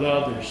God with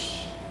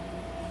others.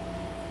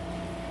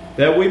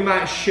 That we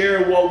might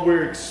share what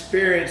we're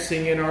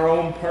experiencing in our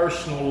own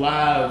personal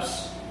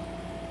lives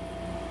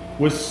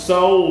with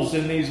souls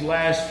in these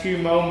last few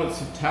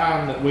moments of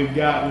time that we've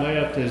got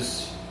left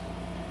as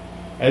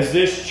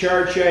this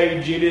church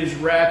age, it is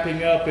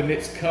wrapping up and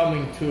it's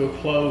coming to a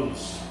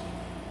close.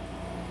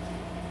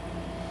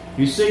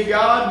 You see,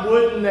 God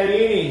wouldn't that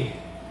any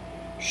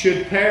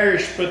should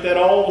perish, but that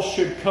all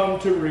should come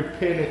to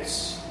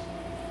repentance,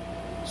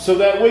 so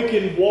that we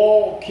can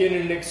walk in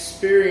an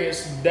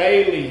experience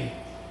daily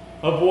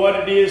of what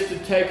it is to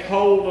take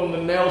hold on the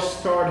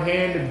nail-scarred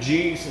hand of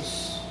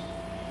Jesus.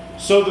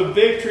 So the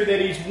victory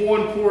that He's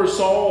won for us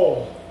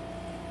all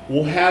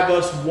will have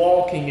us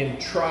walking in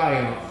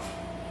triumph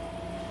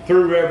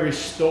through every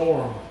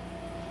storm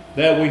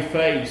that we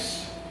face.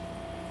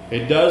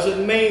 It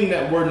doesn't mean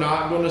that we're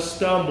not going to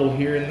stumble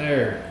here and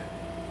there.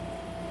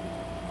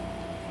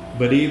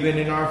 But even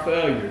in our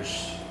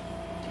failures,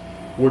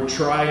 we're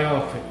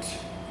triumphant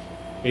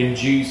in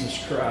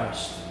Jesus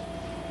Christ.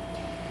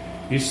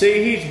 You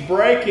see, He's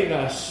breaking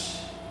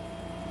us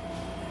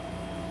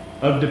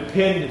of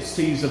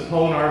dependencies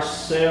upon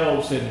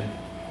ourselves and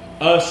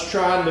us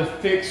trying to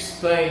fix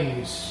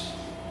things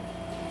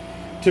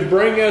to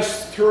bring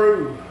us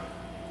through.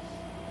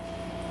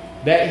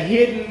 That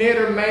hidden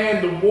inner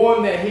man, the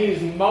one that He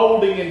is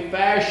molding and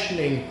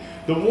fashioning,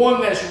 the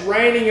one that's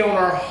reigning on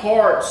our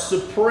hearts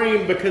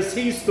supreme, because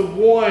He's the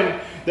one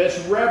that's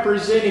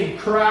representing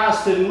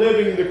Christ and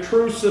living the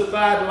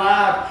crucified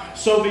life,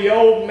 so the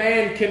old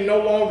man can no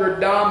longer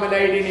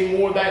dominate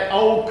anymore, that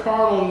old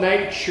carnal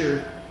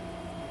nature.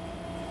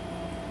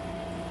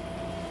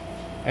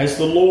 As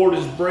the Lord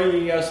is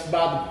bringing us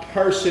by the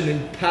person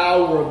and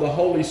power of the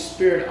Holy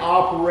Spirit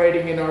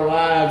operating in our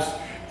lives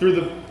through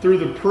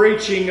the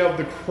preaching of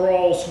the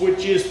cross,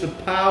 which is the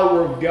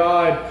power of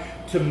God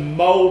to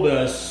mold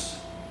us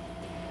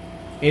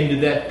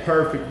into that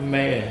perfect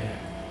man.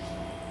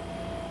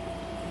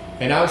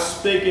 And I'm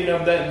speaking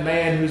of that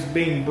man who's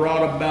being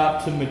brought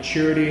about to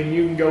maturity, and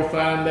you can go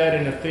find that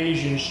in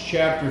Ephesians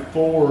chapter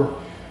 4,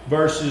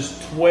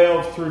 verses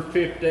 12 through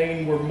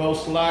 15. We're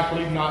most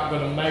likely not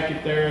going to make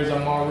it there, as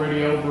I'm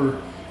already over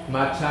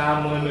my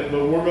time limit,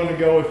 but we're going to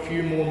go a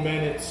few more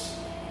minutes.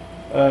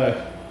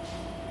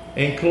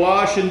 In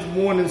Colossians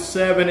 1 and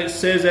 7, it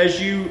says, "As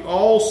you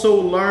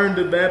also learned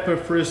of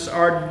Epaphras,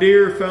 our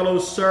dear fellow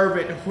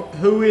servant,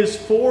 who is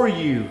for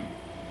you."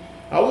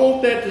 I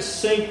want that to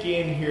sink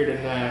in here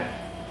tonight.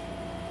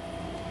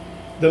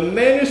 The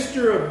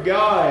minister of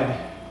God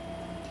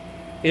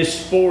is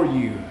for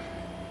you.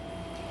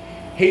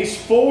 He's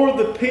for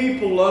the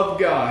people of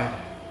God.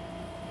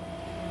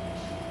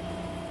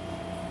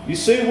 You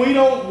see, we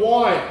don't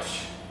want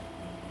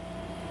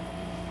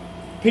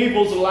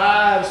people's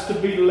lives to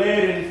be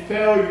led in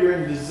failure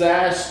and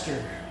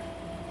disaster.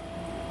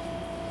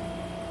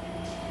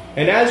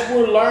 And as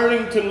we're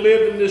learning to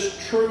live in this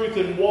truth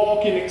and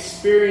walk in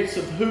experience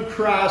of who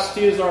Christ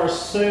is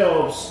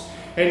ourselves,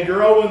 and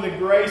grow in the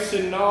grace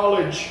and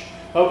knowledge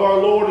of our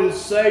Lord and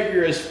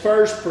Savior as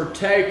first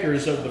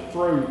partakers of the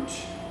fruit,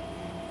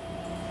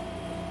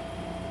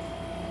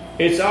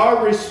 it's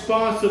our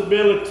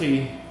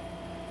responsibility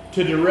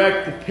to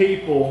direct the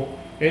people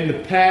in the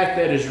path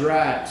that is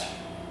right.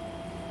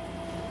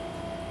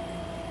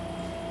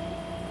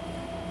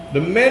 The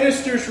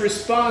minister's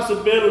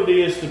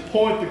responsibility is to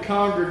point the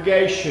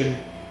congregation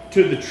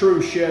to the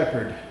true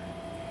shepherd,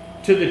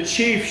 to the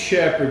chief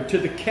shepherd, to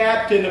the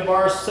captain of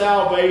our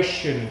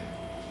salvation.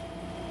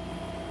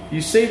 You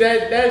see,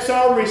 that's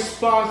our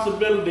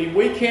responsibility.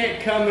 We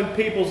can't come in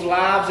people's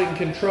lives and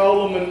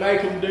control them and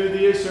make them do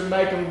this or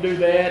make them do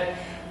that.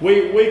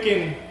 We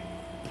can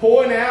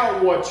point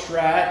out what's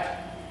right,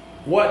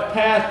 what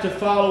path to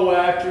follow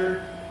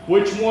after,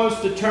 which ones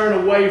to turn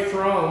away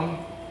from.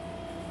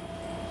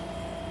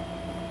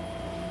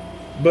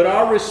 But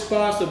our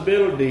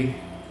responsibility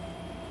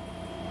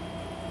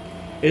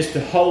is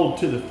to hold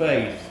to the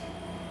faith,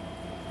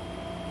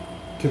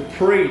 to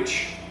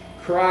preach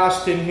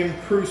Christ and Him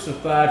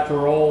crucified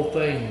for all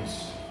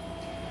things,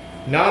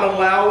 not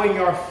allowing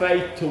our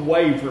faith to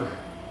waver,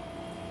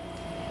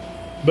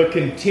 but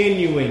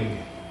continuing,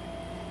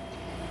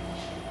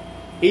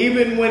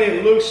 even when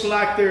it looks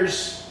like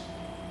there's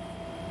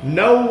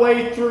no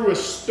way through a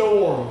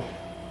storm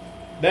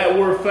that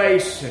we're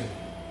facing.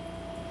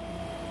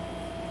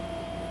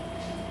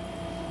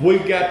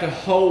 We've got to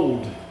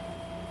hold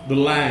the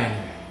line.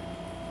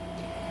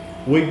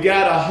 We've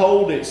got to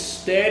hold it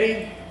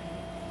steady.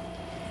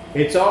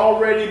 It's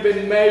already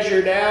been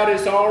measured out.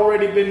 It's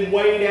already been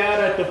weighed out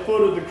at the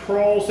foot of the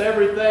cross.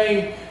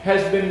 Everything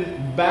has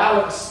been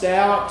balanced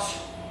out.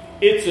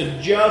 It's a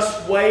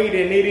just weight,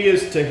 and it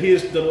is to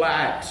His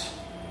delight.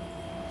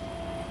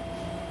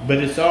 But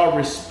it's our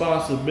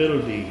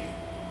responsibility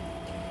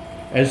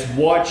as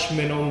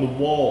watchmen on the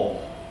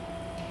wall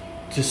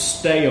to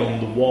stay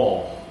on the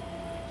wall,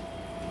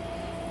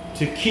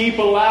 to keep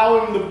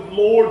allowing the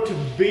Lord to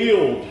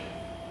build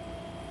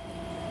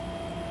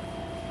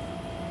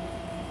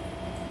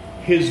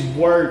His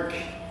work,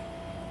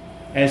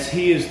 as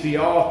He is the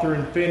author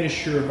and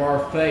finisher of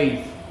our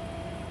faith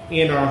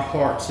in our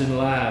hearts and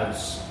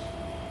lives.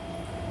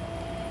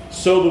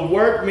 So the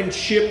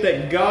workmanship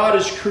that God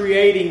is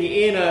creating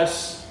in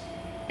us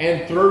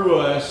and through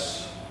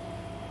us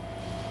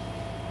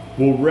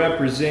will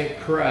represent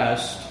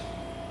Christ.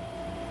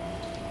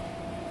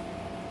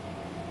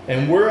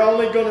 And we're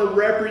only going to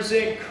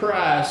represent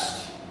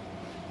Christ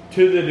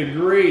to the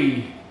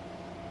degree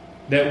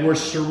that we're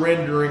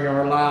surrendering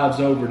our lives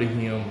over to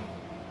Him.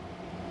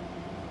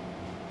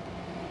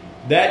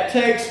 That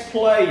takes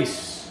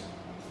place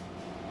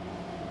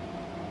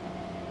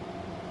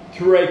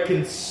through a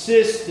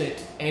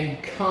consistent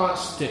and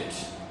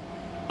constant,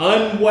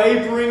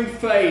 unwavering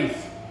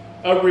faith,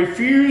 a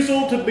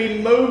refusal to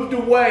be moved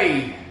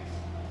away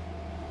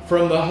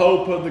from the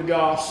hope of the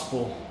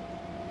gospel,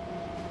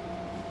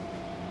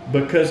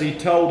 because He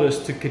told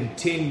us to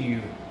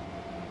continue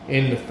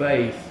in the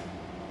faith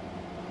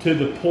to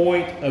the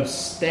point of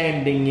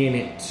standing in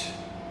it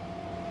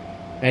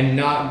and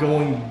not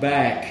going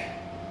back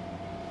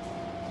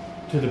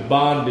to the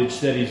bondage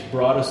that He's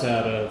brought us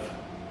out of.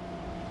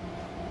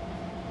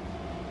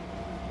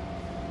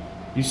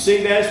 You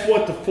see, that's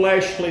what the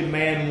fleshly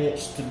man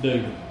wants to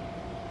do.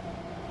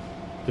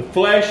 The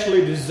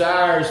fleshly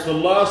desires, the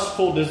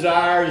lustful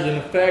desires and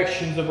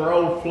affections of our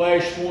old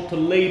flesh want to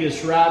lead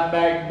us right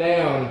back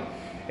down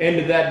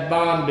into that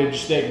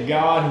bondage that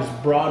God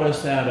has brought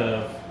us out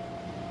of.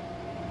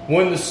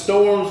 When the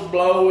storms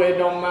blow, it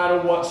don't matter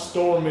what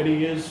storm it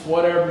is,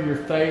 whatever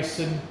you're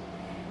facing,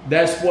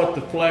 that's what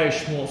the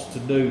flesh wants to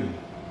do.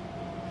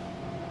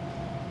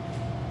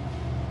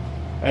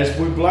 As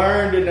we've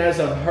learned and as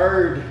I've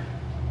heard,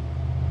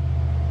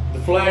 the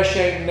flesh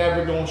ain't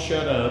never going to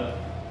shut up.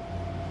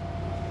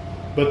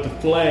 But the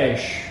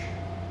flesh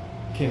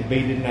can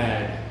be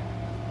denied.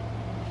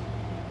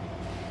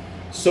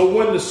 So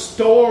when the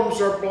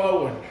storms are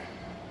blowing,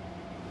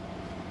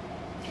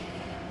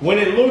 when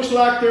it looks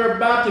like they're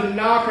about to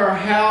knock our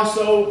house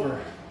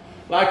over,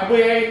 like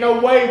we ain't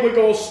no way we're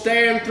going to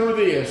stand through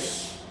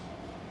this,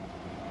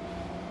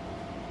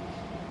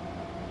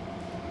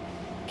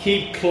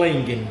 keep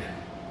clinging.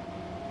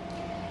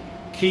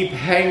 Keep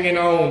hanging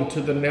on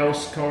to the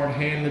nail-scarred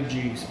hand of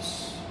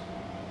Jesus,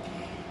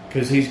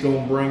 because He's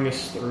going to bring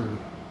us through.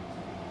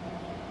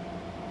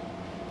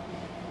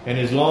 And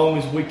as long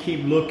as we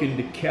keep looking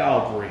to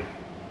Calvary,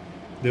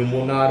 then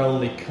we'll not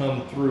only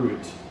come through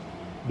it,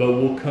 but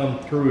we'll come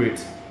through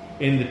it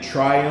in the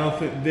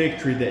triumphant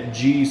victory that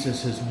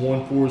Jesus has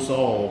won for us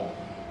all,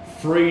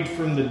 freed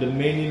from the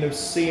dominion of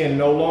sin,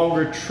 no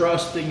longer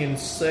trusting in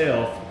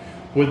self,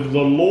 with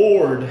the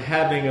Lord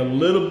having a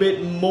little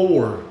bit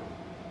more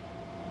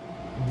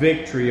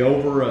victory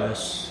over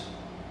us.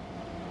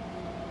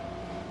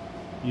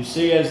 You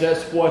see, as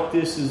that's what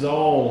this is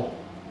all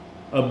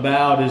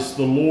about, is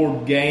the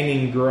Lord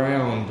gaining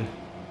ground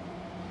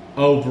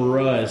over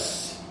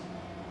us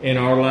in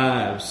our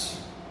lives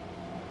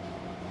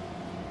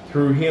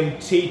through Him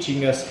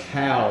teaching us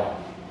how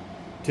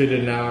to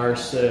deny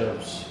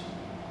ourselves.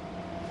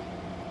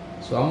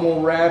 So I'm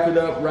going to wrap it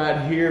up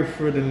right here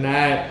for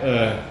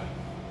tonight.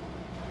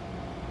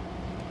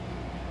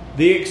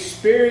 The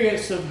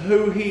experience of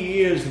who He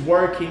is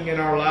working in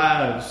our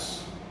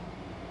lives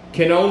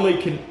can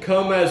only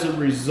come as a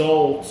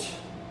result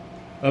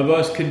of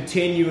us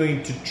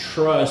continuing to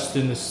trust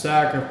in the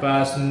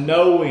sacrifice,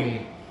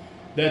 knowing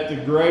that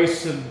the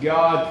grace of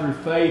God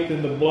through faith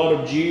in the blood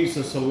of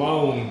Jesus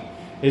alone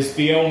is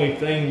the only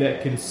thing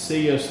that can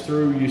see us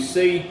through. You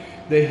see,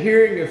 the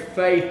hearing of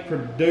faith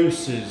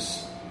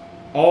produces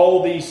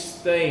all these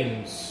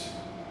things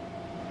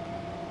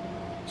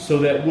so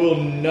that we'll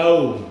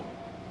know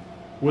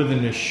with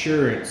an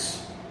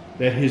assurance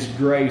that His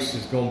grace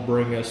is going to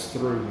bring us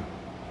through.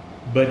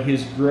 But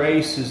His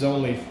grace is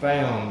only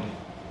found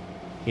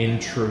in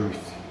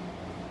truth.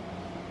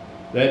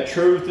 That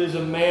truth is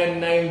a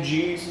man named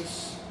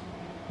Jesus,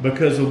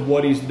 because of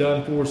what He's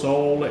done for us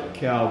all at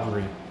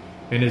Calvary.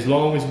 And as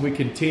long as we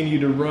continue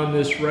to run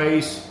this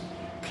race,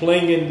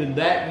 clinging to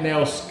that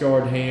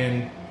nail-scarred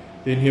hand,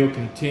 then He'll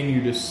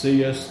continue to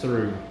see us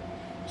through.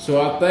 So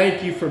I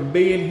thank you for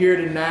being here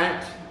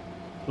tonight.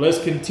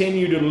 Let's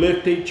continue to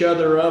lift each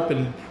other up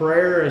in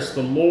prayer as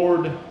the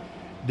Lord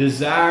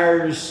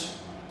desires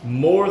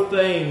more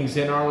things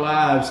in our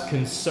lives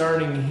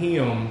concerning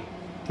Him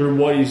through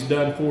what He's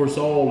done for us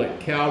all at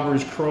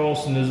Calvary's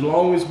cross. And as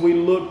long as we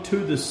look to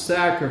the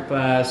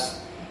sacrifice,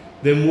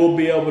 then we'll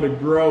be able to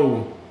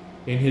grow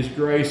in His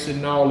grace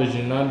and knowledge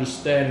and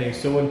understanding.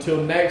 So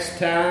until next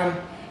time,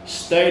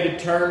 stay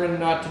determined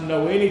not to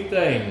know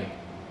anything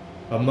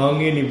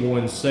among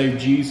anyone save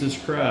Jesus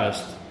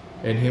Christ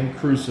and Him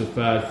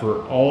crucified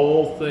for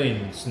all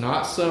things,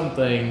 not some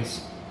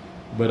things,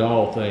 but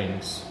all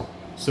things.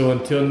 So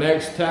until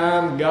next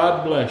time,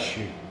 God bless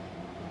you.